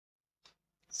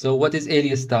So what is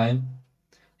alias time?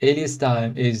 Alias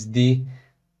time is the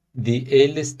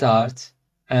early start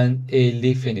and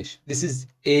early finish. This is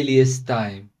alias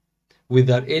time,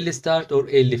 whether early start or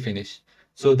early finish.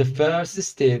 So the first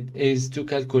step is to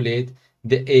calculate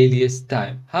the earliest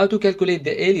time. How to calculate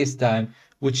the earliest time,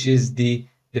 which is the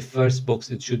first box.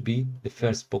 It should be the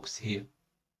first box here.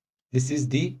 This is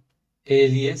the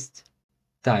earliest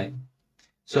time.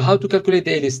 So how to calculate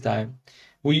the earliest time?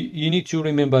 You need to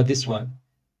remember this one.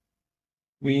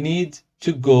 We need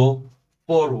to go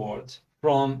forward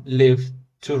from left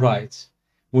to right.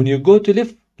 When you go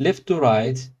to left to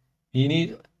right, you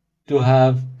need to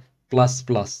have plus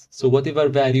plus. So whatever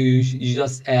value you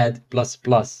just add plus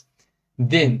plus.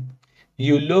 Then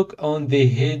you look on the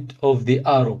head of the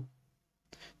arrow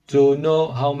to know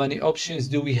how many options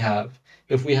do we have.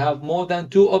 If we have more than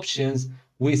 2 options,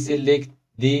 we select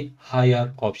the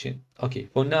higher option. Okay,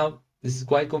 for now, this is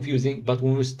quite confusing, but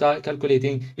when we start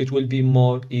calculating, it will be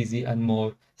more easy and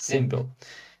more simple.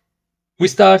 We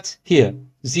start here,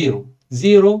 0.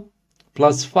 0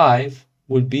 plus 5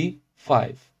 will be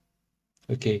 5.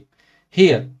 Okay,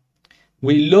 here,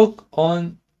 we look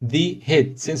on the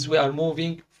head, since we are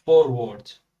moving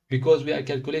forward, because we are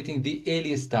calculating the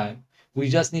earliest time. We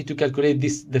just need to calculate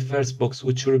this, the first box,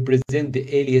 which represent the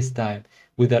earliest time,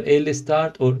 whether early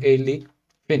start or early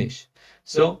finish.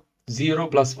 So 0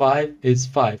 plus 5 is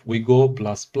 5. We go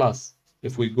plus plus.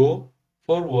 If we go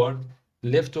forward,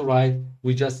 left to right,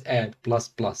 we just add plus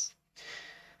plus.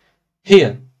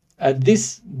 Here, at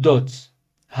this dot,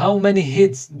 how many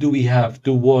heads do we have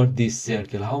toward this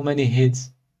circle? How many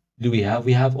heads do we have?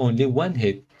 We have only one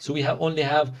head. So we only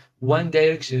have one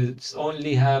direction. It's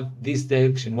only have this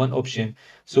direction, one option.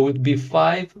 So it would be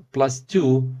 5 plus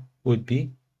 2 would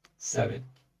be 7.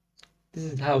 This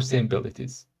is how simple it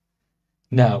is.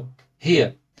 Now,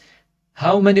 here,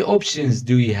 how many options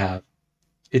do we have?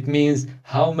 It means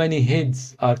how many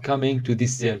heads are coming to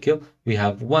this circle. We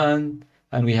have 1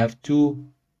 and we have 2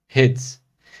 heads.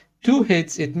 2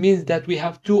 heads, it means that we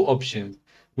have 2 options.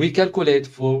 We calculate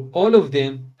for all of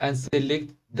them and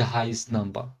select the highest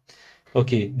number.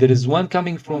 Okay, there is one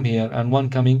coming from here and one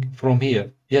coming from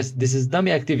here. Yes, this is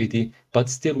dummy activity, but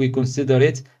still we consider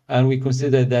it, and we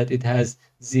consider that it has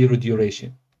 0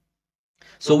 duration.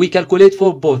 So we calculate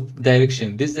for both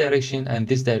direction, this direction and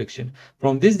this direction.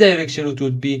 From this direction, it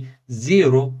would be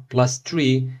 0 plus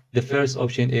 3. The first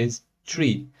option is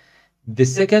 3. The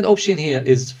second option here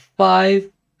is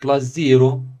 5 plus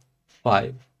 0,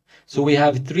 5. So we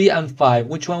have 3 and 5.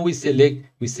 Which one we select?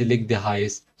 We select the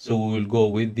highest. So we will go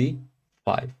with the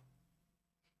 5.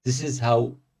 This is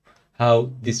how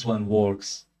this one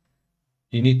works.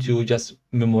 You need to just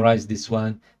memorize this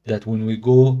one, that when we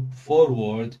go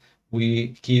forward, we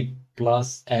keep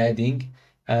plus adding,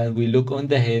 and we look on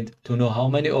the head to know how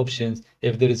many options.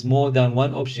 If there is more than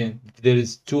one option, if there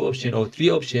is 2 options or 3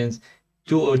 options,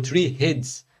 2 or 3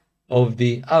 heads of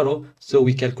the arrow, so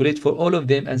we calculate for all of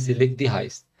them and select the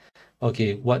highest.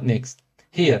 Okay, what next?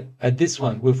 Here at this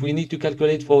one, if we need to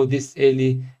calculate for this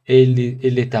early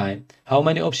time, how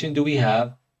many options do we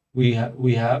have? We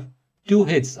have 2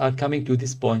 heads are coming to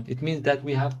this point. It means that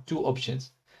we have 2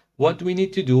 options. What we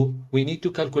need to do, we need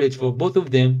to calculate for both of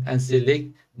them and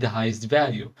select the highest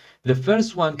value. The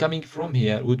first one coming from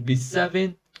here would be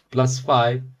 7 plus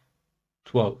 5,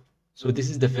 12. So this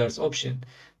is the first option.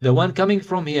 The one coming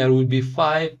from here would be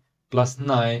 5 plus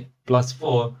 9 plus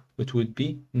 4, which would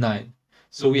be 9.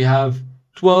 So we have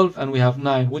 12 and we have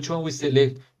 9. Which one we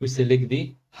select? We select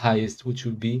the highest, which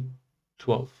would be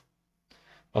 12.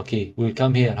 Okay, we'll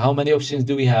come here. How many options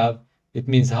do we have? It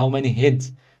means how many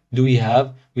heads do we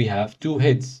have? We have 2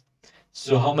 heads.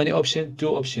 So how many options? 2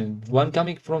 options. One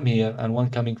coming from here and one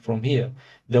coming from here.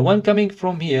 The one coming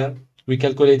from here, we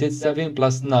calculated 7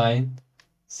 plus 9,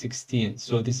 16.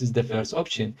 So this is the first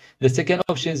option. The second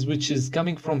option, which is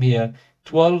coming from here,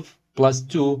 12 plus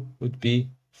 2 would be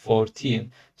 14.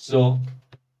 So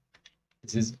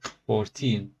this is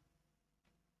 14.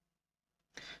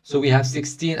 So we have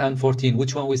 16 and 14.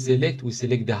 Which one we select? We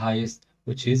select the highest,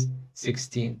 which is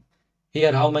 16.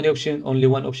 Here, how many options? Only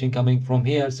one option coming from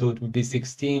here. So it will be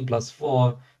 16 plus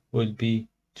 4 will be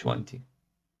 20.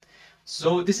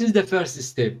 So this is the first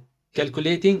step,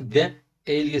 calculating the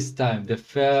earliest time. The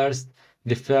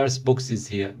first box is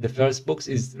here. The first box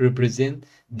is represent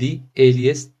the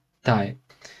earliest time.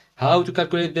 How to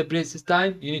calculate the earliest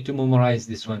time? You need to memorize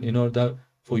this one in order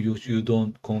for you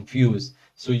don't confuse.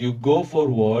 So you go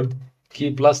forward,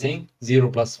 keep plussing, 0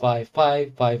 plus 5,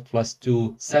 5, 5 plus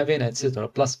 2, 7, etc.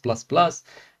 plus plus plus.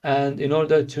 And in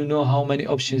order to know how many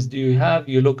options do you have,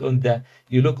 you look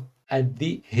at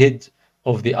the head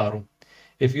of the arrow.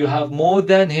 If you have more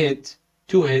than head,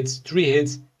 2 heads, 3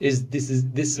 heads,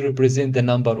 this represent the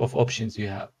number of options you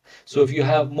have. So if you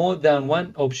have more than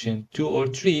one option, 2 or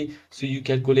 3, so you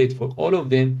calculate for all of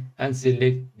them and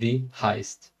select the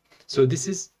highest. So this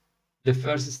is the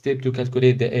first step to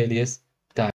calculate the earliest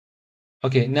time.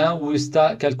 Okay, now we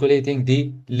start calculating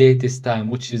the latest time,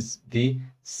 which is the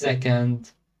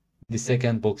second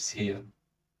box here.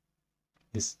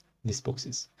 This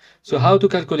boxes. So how to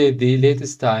calculate the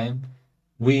latest time?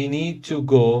 We need to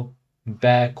go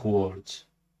backwards.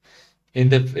 In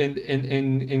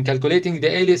calculating the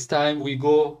earliest time, we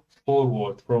go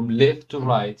forward from left to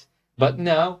right. But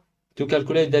now, to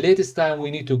calculate the latest time,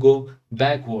 we need to go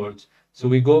backwards. So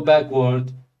we go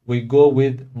backward, we go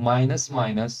with minus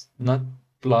minus, not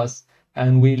plus,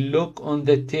 and we look on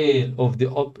the tail of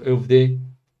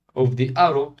the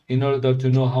arrow in order to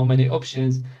know how many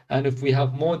options. And if we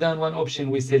have more than one option,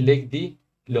 we select the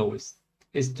lowest.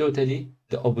 It's totally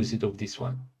the opposite of this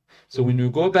one. So when we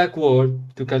go backward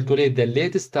to calculate the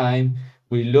latest time,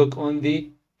 we look on the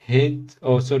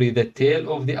the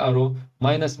tail of the arrow,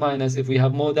 minus minus. If we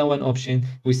have more than one option,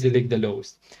 we select the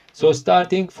lowest. So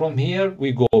starting from here,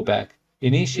 we go back.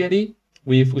 Initially,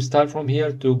 if we start from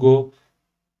here to go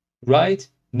right,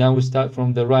 now we start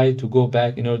from the right to go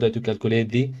back in order to calculate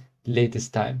the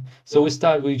latest time. So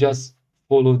we just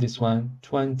follow this one,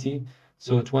 20.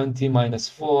 So 20 minus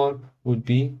 4 would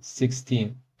be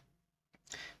 16.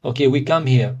 Okay, we come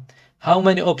here. How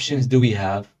many options do we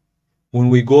have? When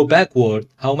we go backward,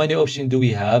 how many options do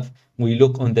we have? We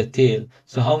look on the tail.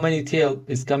 So how many tail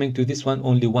is coming to this one?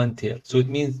 Only one tail. So it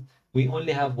means we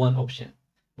only have one option.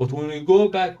 But when we go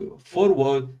back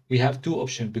forward, we have two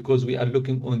options because we are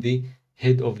looking on the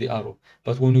head of the arrow.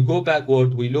 But when we go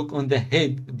backward, we look on the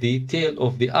head, the tail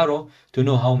of the arrow to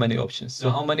know how many options. So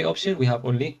how many options? We have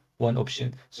only one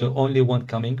option. So only one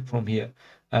coming from here.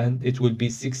 And it will be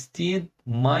 16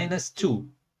 minus 2.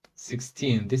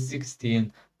 16, this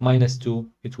 16 minus 2,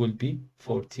 it will be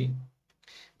 14.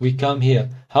 We come here.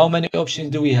 How many options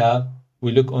do we have?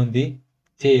 We look on the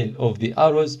tail of the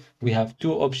arrows. We have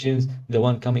two options, the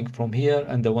one coming from here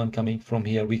and the one coming from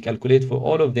here. We calculate for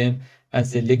all of them and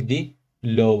select the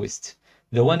lowest.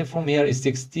 The one from here is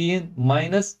 16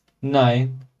 minus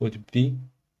 9 would be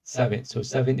 7. So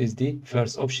 7 is the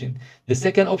first option. The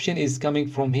second option is coming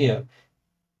from here.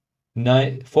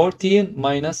 14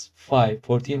 minus 5.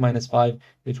 14 minus 5,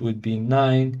 it would be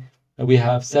 9. We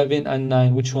have 7 and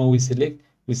 9. Which one we select?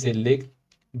 We select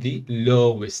the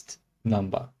lowest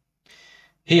number.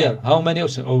 Here, how many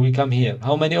options? Or we come here.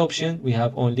 How many options? We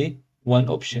have only one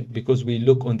option because we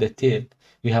look on the tail.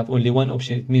 We have only one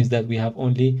option. It means that we have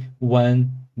only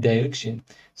one direction.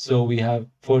 So we have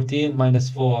 14 minus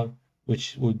 4,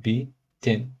 which would be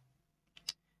 10.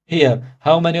 Here,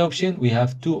 how many options? We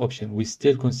have two options. We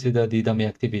still consider the dummy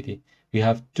activity. We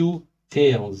have two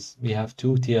tails.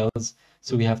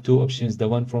 So we have two options, the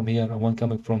one from here and one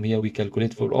coming from here. We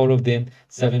calculate for all of them.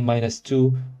 7 minus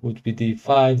 2 would be the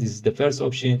 5. This is the first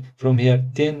option. From here,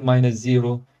 10 minus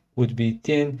 0 would be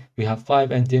 10. We have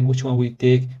 5 and 10. Which one we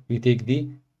take? We take the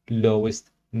lowest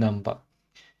number.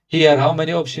 Here, how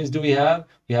many options do we have?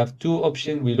 We have two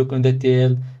options. We look on the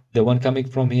tail, the one coming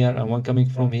from here and one coming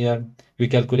from here. We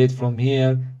calculate from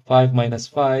here, 5 minus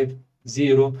 5,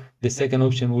 0. The second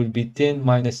option will be 10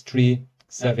 minus 3,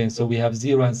 7. So we have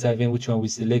 0 and 7. Which one we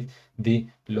select? The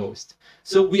lowest.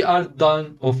 So we are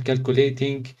done of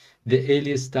calculating the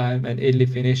earliest time and early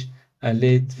finish and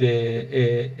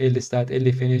early start,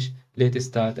 early finish, late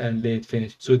start and late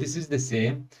finish. So this is the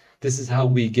same. This is how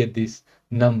we get these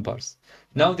numbers.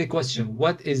 Now the question,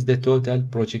 what is the total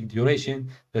project duration?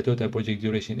 The total project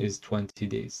duration is 20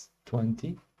 days.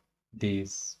 20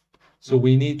 days. So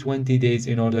we need 20 days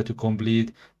in order to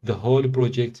complete the whole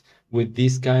project with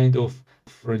this kind of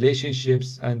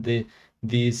relationships and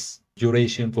this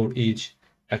duration for each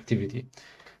activity.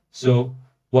 So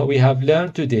what we have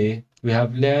learned today, we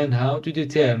have learned how to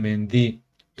determine the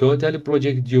total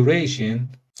project duration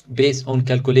based on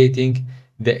calculating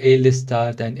the early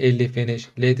start and early finish,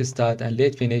 late start and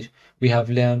late finish. We have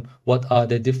learned what are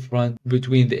the difference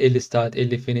between the early start,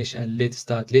 early finish and late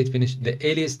start, late finish, the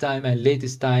earliest time and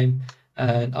latest time.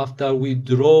 And after we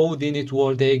draw the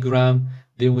network diagram,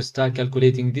 then we start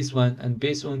calculating this one, and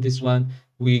based on this one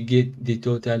we get the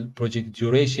total project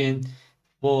duration.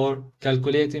 For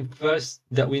calculating first,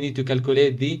 that we need to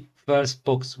calculate the first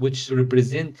box, which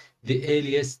represent the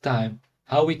earliest time.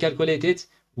 How we calculate it?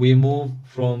 We move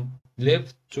from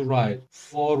left to right,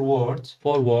 forward,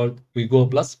 we go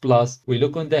plus plus, we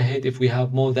look on the head if we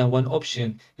have more than one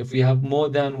option. If we have more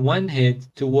than one head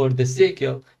toward the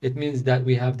circle, it means that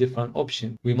we have different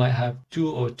options. We might have 2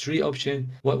 or 3 options.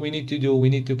 What we need to do, we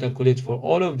need to calculate for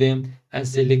all of them and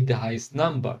select the highest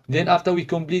number. Then after we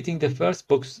completing the first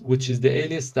box, which is the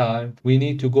earliest time, we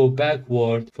need to go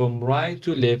backward from right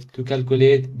to left to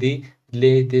calculate the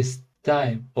latest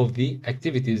time of the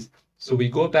activities. So we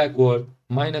go backward,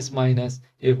 minus minus.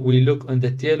 If we look on the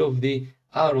tail of the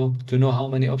arrow to know how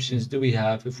many options do we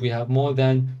have. If we have more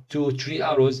than 2 or 3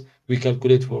 arrows, we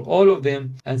calculate for all of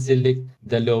them and select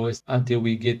the lowest until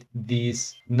we get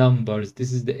these numbers.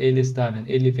 This is the earliest time and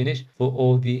early finish for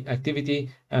all the activity,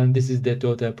 and this is the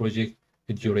total project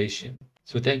duration.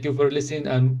 So thank you for listening,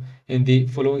 and in the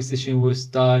following session we'll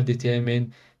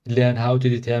learn how to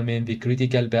determine the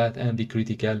critical path and the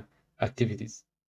critical activities.